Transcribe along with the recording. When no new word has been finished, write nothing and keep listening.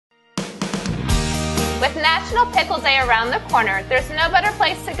With National Pickle Day around the corner, there's no better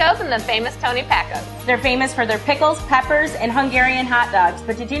place to go than the famous Tony Packo. They're famous for their pickles, peppers, and Hungarian hot dogs.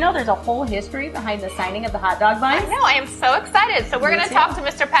 But did you know there's a whole history behind the signing of the hot dog buns? I know, I am so excited. So we're going to talk to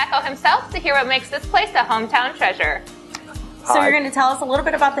Mr. Packo himself to hear what makes this place a hometown treasure. So you're going to tell us a little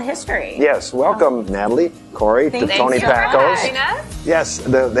bit about the history. Yes, welcome Natalie, Cori, to Tony Packo's. Yes,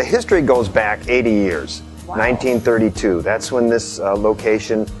 the history goes back 80 years, 1932. That's when this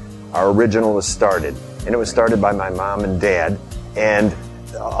location, our original, was started. And it was started by my mom and dad. And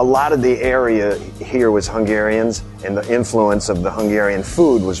a lot of the area here was Hungarians, and the influence of the Hungarian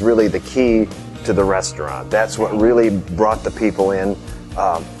food was really the key to the restaurant. That's what really brought the people in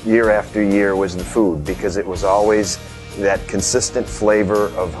year after year, was the food, because it was always that consistent flavor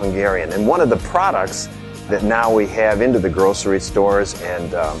of Hungarian. And one of the products that now we have into the grocery stores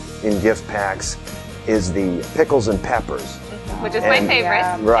and in gift packs is the pickles and peppers. Which is my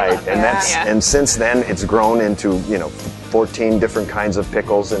favorite. Right, and and since then it's grown into 14 different kinds of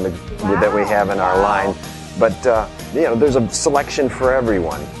pickles that we have in our line. But there's a selection for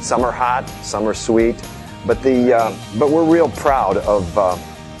everyone. Some are hot, some are sweet, but we're real proud of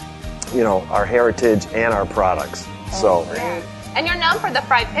our heritage and our products. So. And you're known for the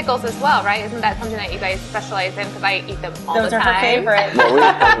fried pickles as well, right? Isn't that something that you guys specialize in? Because I eat them all the time. Those are her favorite.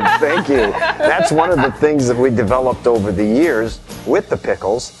 Well, thank you. That's one of the things that we developed over the years with the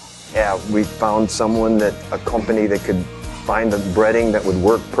pickles. We found a company that could find the breading that would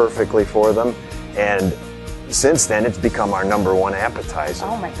work perfectly for them. And since then, it's become our #1 appetizer.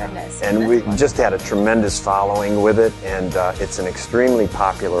 Oh, my goodness. And we just had a tremendous following with it, and it's an extremely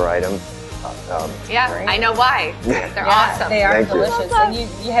popular item. I know why. They're awesome. They are delicious. And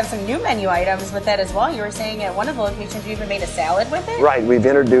you have some new menu items with that as well. You were saying at one of the locations you even made a salad with it? Right. We've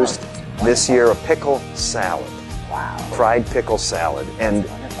introduced this year a pickle salad. Wow. Fried pickle salad. And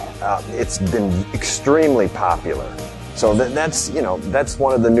it's been extremely popular. So that's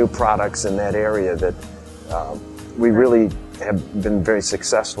one of the new products in that area that we really have been very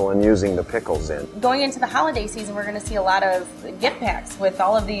successful in using the pickles in. Going into the holiday season, we're going to see a lot of gift packs with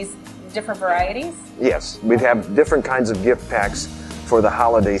all of these different varieties? Yes, we'd have different kinds of gift packs for the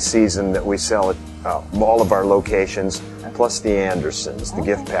holiday season that we sell at all of our locations, plus the Andersons. The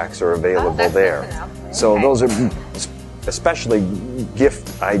gift packs are available there. So those are especially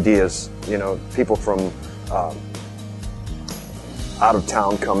gift ideas. People from out of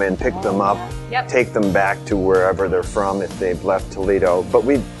town come in, pick them up, take them back to wherever they're from if they've left Toledo. But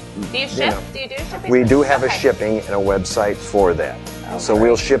do you ship? Do you do shipping? We do have a shipping and a website for that. So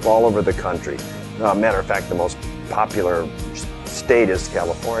we'll ship all over the country. Matter of fact, the most popular state is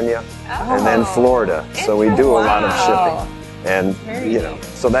California, and then Florida. So we do a lot of shipping, and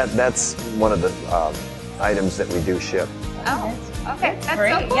so that's one of the items that we do ship. Oh, okay, that's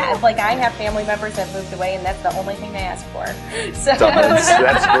great. So cool. Yeah, like I have family members that moved away, and that's the only thing they ask for. So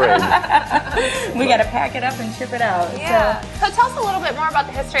that's great. We got to pack it up and ship it out. Yeah. So tell us a little bit more about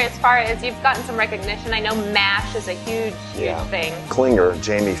the history as far as you've gotten some recognition. I know MASH is a huge thing. Klinger,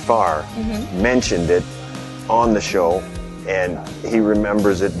 Jamie Farr, mentioned it on the show, and he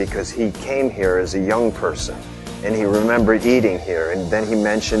remembers it because he came here as a young person. And he remembered eating here, and then he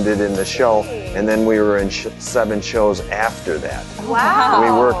mentioned it in the show, and then we were in 7 shows after that. Wow.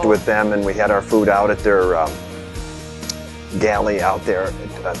 We worked with them, and we had our food out at their galley out there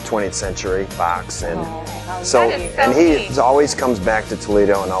at 20th Century Fox, and he always comes back to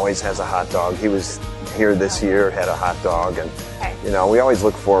Toledo and always has a hot dog. He was here this year, had a hot dog, and we always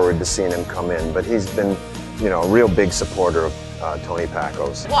look forward to seeing him come in. But he's been, a real big supporter of Tony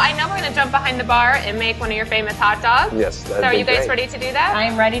Packo's. Well, I know we're going to jump behind the bar and make one of your famous hot dogs. Yes, so are you guys ready to do that? I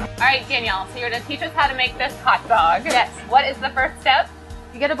am ready. All right, Danielle, so you're going to teach us how to make this hot dog. Yes. What is the first step?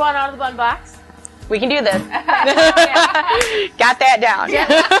 You get a bun out of the bun box. We can do this. Got that down.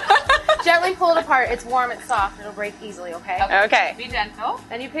 Gently pull it apart. It's warm, it's soft. It'll break easily, okay? Okay. Be gentle.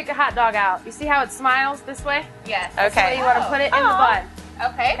 Then you pick a hot dog out. You see how it smiles this way? Yes. Okay. That's the way you want to put it in the bun.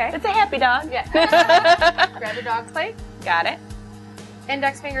 Okay. It's a happy dog. Yeah. Grab the dog plate. Got it.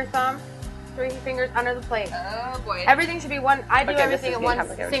 Index finger, thumb, 3 fingers under the plate. Oh boy. Everything should be one. I do Okay, everything in one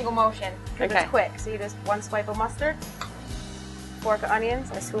single motion because Okay. it's quick. So you just 1 swipe of mustard, fork of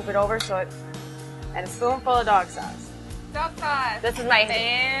onions, I swoop it over and a spoonful of dog sauce. Dog sauce. This is my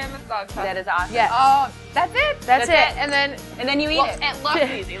famous dog sauce. That is awesome. Yes. Oh, that's it. That's it. And then you eat it. It looks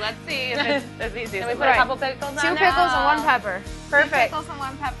easy. Let's see if it's as easy Can as we put a couple pickles on 2 there? pickles and 1 pepper. Perfect. 2 pickles and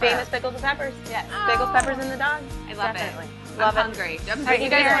 1 pepper. Famous pickles and peppers. Yes. Pickles, peppers, and the dog. I love Definitely. it. Love I'm it. hungry. I'm All right, you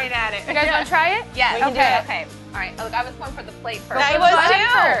guys staring at it. You guys want to try it? Yes. We can do Okay. it. Okay. All right. Look, I was going for the plate first. I was Bun too.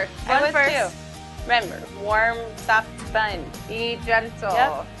 first. I Bun was first. too. Remember, warm, soft bun. Be gentle.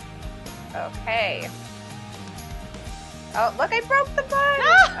 Yep. Okay. Oh, look, I broke the bun.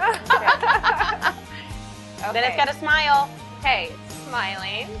 Okay. Then it's got to smile. Okay,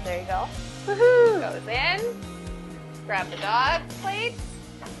 smiling. There you go. Woohoo! Goes in. Grab the dog plate.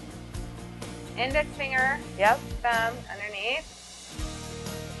 Index finger. Yep. Thumb underneath.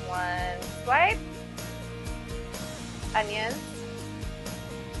 One swipe. Onions.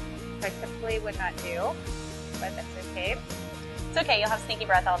 Which I typically would not do, but that's okay. It's okay, you'll have stinky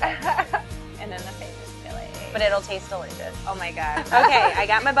breath all day. And then the famous chili. But it'll taste delicious. Oh my god. Okay, I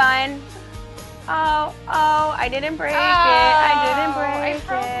got my bun. Oh, I didn't break it. I didn't break it.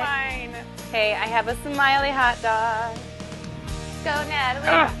 broke mine. Okay, I have a smiley hot dog. Go,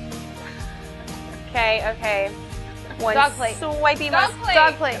 Natalie. Okay. One Dog plate. Swipey Dog plate.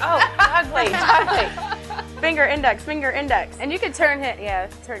 Dog plate. Oh, dog plate. Dog plate. Finger index. And you can turn it,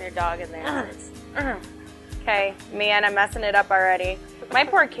 turn your dog in there. Okay, man, I'm messing it up already. My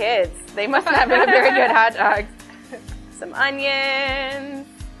poor kids. They must not have been a very good hot dogs. Some onions.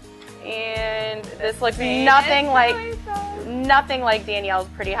 And this looks nothing like Danielle's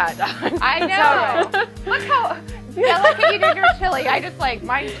pretty hot dog. I know. Look how delicate you did your chili. I just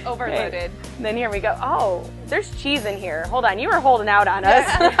mine's overloaded. Okay. Then here we go. Oh, there's cheese in here. Hold on, you were holding out on us.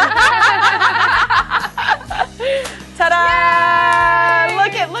 Ta-da!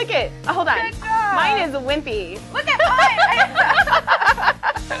 Yay! Look it. Oh, hold on. Good job. Mine is wimpy. Look at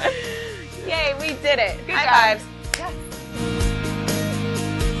mine. Yay, we did it. Good High job. fives.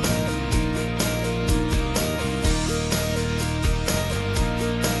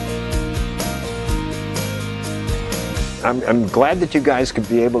 I'm glad that you guys could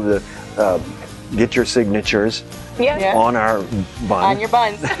be able to get your signatures on our bun. On your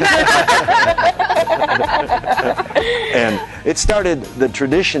buns. And the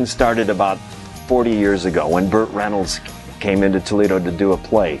tradition started about 40 years ago when Burt Reynolds came into Toledo to do a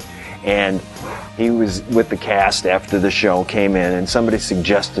play. And he was with the cast after the show, came in, and somebody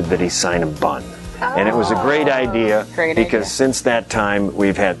suggested that he sign a bun. And it was a great idea because since that time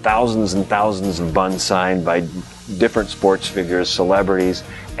we've had thousands and thousands of buns signed by different sports figures, celebrities,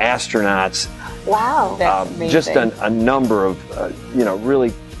 astronauts. Wow. Just a number of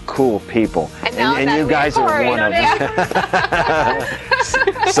really cool people. And you guys are one of them.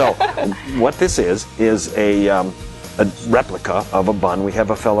 So what this is a replica of a bun. We have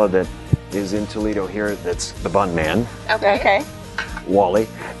a fella that is in Toledo here that's the bun man. Okay. Wally,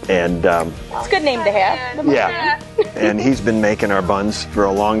 and It's a good name to have. yeah, and he's been making our buns for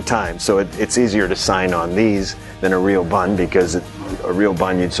a long time, so it's easier to sign on these than a real bun because a real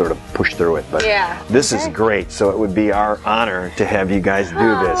bun you'd sort of push through it. But this is great, so it would be our honor to have you guys do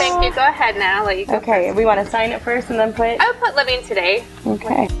this. Thank you. Go ahead now. I'll let you go Okay, first. we want to sign it first and then put. I would put living today.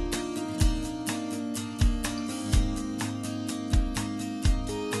 Okay.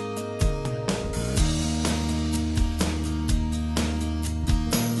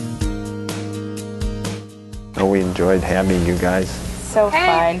 Oh, we enjoyed having you guys. So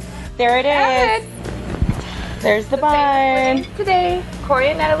fun. There it is. There's the bun. Today, Cori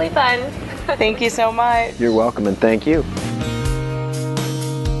and Natalie bun. Thank you so much. You're welcome, and thank you.